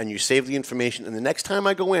in, and you save the information. And the next time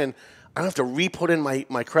I go in, I don't have to re-put in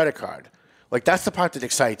my credit card. Like, that's the part that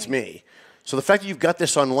excites me. So the fact that you've got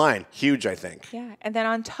this online, huge, I think. Yeah, and then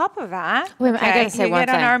on top of that, I gotta say you one get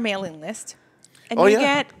thing. on our mailing list. And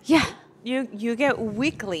you get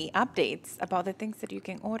weekly updates about the things that you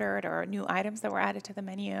can order or new items that were added to the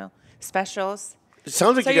menu, specials. It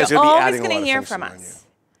sounds like you guys are going to be adding a lot of things from us.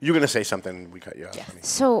 You're going to say something. We cut you off. Yes.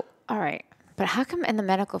 So, all right. But how come in the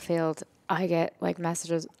medical field I get like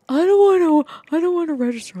messages, I don't want to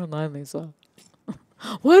register online, Lisa.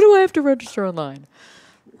 Why do I have to register online?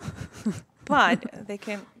 But they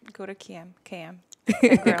can go to KM. Go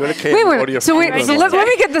to KM. Wait. So let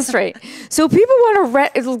me get this straight. So people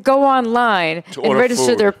want to go online and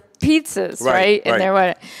register their pizzas, right? And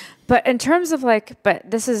their but in terms of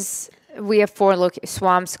we have 4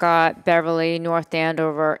 Swampscott, Beverly, North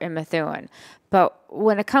Andover, and Methuen. But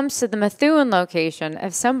when it comes to the Methuen location,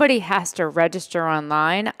 if somebody has to register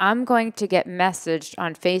online, I'm going to get messaged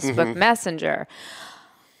on Facebook Messenger.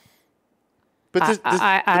 But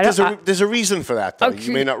there's a reason for that, though. Okay.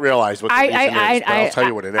 You may not realize what the reason is, but I'll tell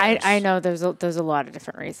you what it is. I know there's a lot of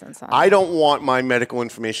different reasons. I don't want my medical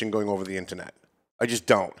information going over the internet. I just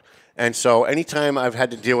don't. And so anytime I've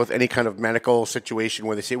had to deal with any kind of medical situation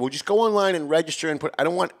where they say, well, just go online and register and I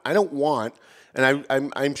don't want, and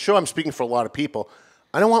I'm sure I'm speaking for a lot of people,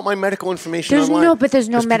 I don't want my medical information online. There's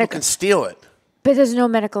no medical. People can steal it. But there's no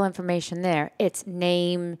medical information there. It's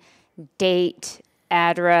name, date,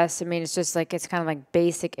 address. I mean, it's just it's kind of like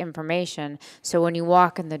basic information. So when you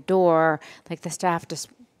walk in the door, like the staff just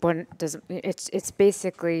it's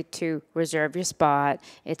basically to reserve your spot.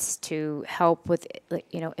 It's to help with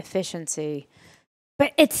efficiency,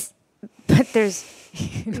 but there's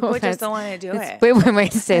people just don't want to do it.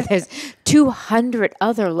 Wait. Say there's 200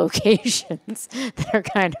 other locations that are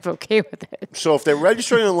kind of okay with it. So if they're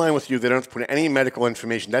registering online with you, they don't have to put any medical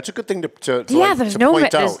information. That's a good thing to there's no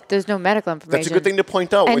medical information. That's a good thing to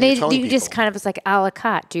point out. And when you're telling people. Just kind of it's like a la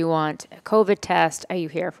carte. Do you want a COVID test? Are you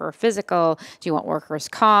here for a physical? Do you want workers'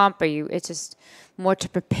 comp? It's just more to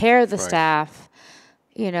prepare the staff.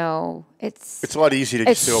 It's a lot easier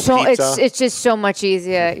to just do a pizza. It's just so much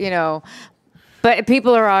easier, But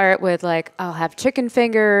people are all right with I'll have chicken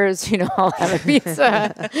fingers, I'll have a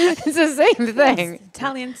pizza. It's the same thing.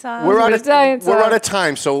 Italian sauce. We're out of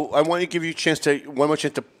time, so I want to give you one more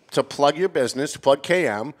chance to plug your business, plug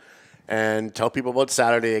KM, and tell people about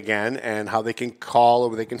Saturday again and how they can call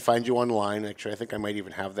or they can find you online. Actually, I think I might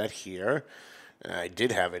even have that here. I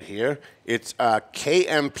did have it here. It's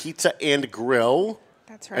KM Pizza and Grill.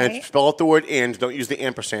 That's right. And spell out the word and, don't use the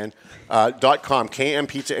ampersand, .com,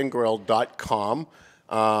 kmpizzaandgrill.com.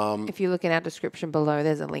 If you look in our description below,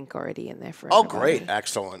 there's a link already in there for everybody. Great.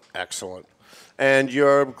 Excellent. And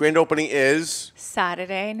your grand opening is?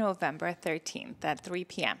 Saturday, November 13th at 3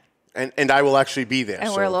 p.m. And I will actually be there.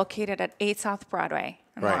 And we're located at 8 South Broadway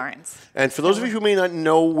in Lawrence. And for those of you who may not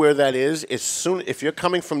know where that is, if you're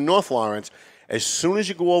coming from North Lawrence, as soon as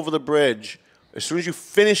you go over the bridge, as soon as you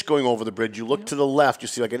finish going over the bridge, you look to the left, you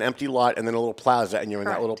see an empty lot and then a little plaza, and you're in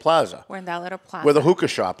that little plaza. We're in that little plaza. Where the hoocah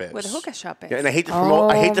shop is. Yeah, and I hate to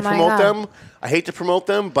promote them. I hate to promote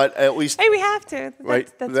them, but at least... Hey, we have to.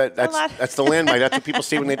 That's the landmark. That's what people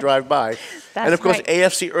see when they drive by. And, of course,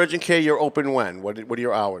 AFC Urgent Care, you're open when? What are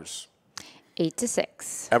your hours? 8 to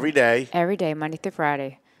 6. Every day? Every day, Monday through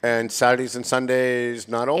Friday. And Saturdays and Sundays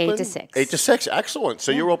not open? 8 to 6. 8 to 6, excellent.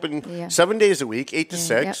 So you're open 7 days a week, 8 to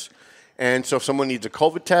 6. Yep. And so if someone needs a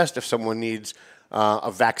COVID test, if someone needs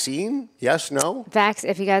a vaccine, yes, no?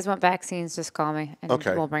 If you guys want vaccines, just call me, and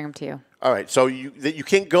we'll bring them to you. All right. So you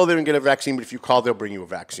can't go there and get a vaccine, but if you call, they'll bring you a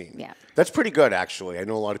vaccine. Yeah. That's pretty good, actually. I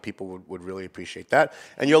know a lot of people would really appreciate that.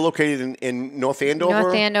 And you're located in North Andover?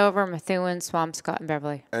 North Andover, Methuen, Swampscott, and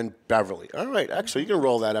Beverly. All right. Actually, you can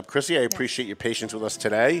roll that up. Chrissy, I appreciate your patience with us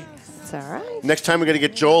today. It's all right. Next time, we're going to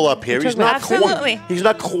get Joel up here. He's not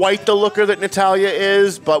quite the looker that Nathalia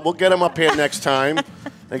is, but we'll get him up here next time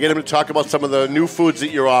and get him to talk about some of the new foods that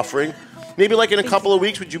you're offering. Maybe in a couple of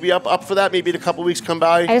weeks, would you be up for that? Maybe in a couple of weeks, come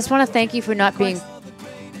by. I just want to thank you for not being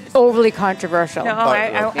overly controversial. No,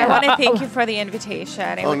 I want to thank you for the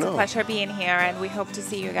invitation. It was no. a pleasure being here, and we hope to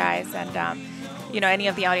see you guys and any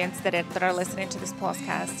of the audience that are listening to this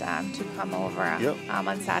podcast to come over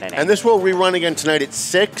on Saturday. And this will rerun again tonight at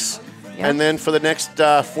 6. Yep. And then for the next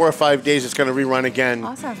 4 or 5 days, it's going to rerun again.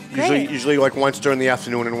 Awesome. Usually like once during the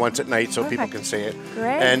afternoon and once at night so people can see it.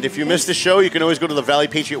 Great. And if you missed the show, you can always go to the Valley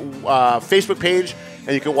Patriot Facebook page,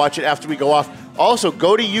 and you can watch it after we go off. Also,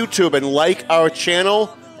 go to YouTube and like our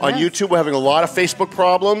channel on YouTube. We're having a lot of Facebook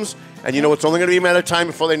problems. And it's only going to be a matter of time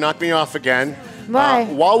before they knock me off again.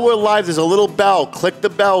 While we're live, there's a little bell. Click the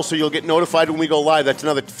bell so you'll get notified when we go live. That's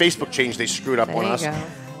another Facebook change they screwed up on us. Go.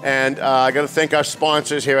 And I got to thank our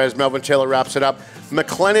sponsors here as Melvin Taylor wraps it up.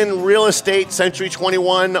 McLennan Real Estate, Century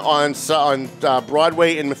 21 on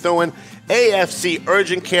Broadway in Methuen. AFC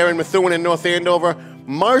Urgent Care in Methuen and North Andover.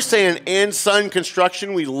 Marsan and Son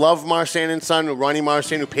Construction. We love Marsan and Son. Ronnie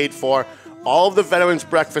Marsan, who paid for all of the Veterans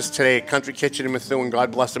Breakfast today at Country Kitchen in Methuen.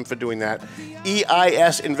 God bless them for doing that.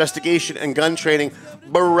 EIS Investigation and Gun Training.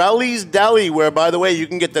 Borelli's Deli, where, by the way, you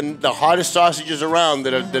can get the hottest sausages around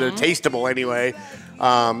that are tasteable anyway.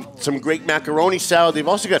 Some great macaroni salad. They've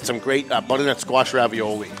also got some great butternut squash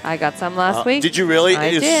ravioli. I got some last week. Did you really? I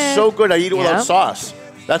It did. is so good. I eat it without sauce.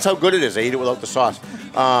 That's how good it is. I eat it without the sauce.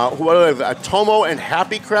 Tomo and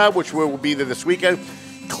Happy Crab, which will be there this weekend.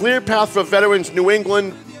 Clear Path for Veterans New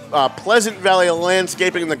England. Pleasant Valley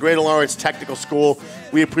Landscaping and the Greater Lawrence Technical School.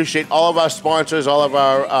 We appreciate all of our sponsors, all of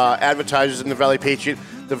our advertisers in the Valley Patriot.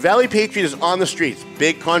 The Valley Patriot is on the streets.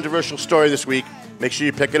 Big controversial story this week. Make sure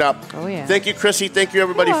you pick it up. Oh, yeah. Thank you, Chrissy. Thank you,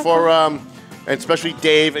 everybody, for, and especially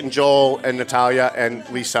Dave and Joel and Nathalia and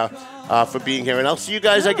Lisa for being here. And I'll see you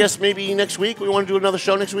guys, I guess, maybe next week. We want to do another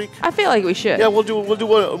show next week? I feel like we should. Yeah, we'll do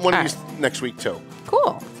one of these next week, too.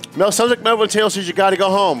 Cool. Mel, sounds like Melvin Taylor says you got to go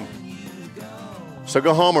home. So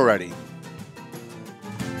go home already.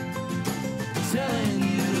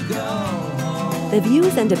 The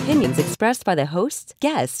views and opinions expressed by the hosts,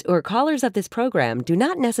 guests, or callers of this program do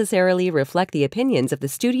not necessarily reflect the opinions of the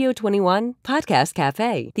Studio 21 Podcast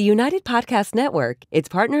Cafe, the United Podcast Network, its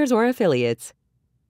partners, or affiliates.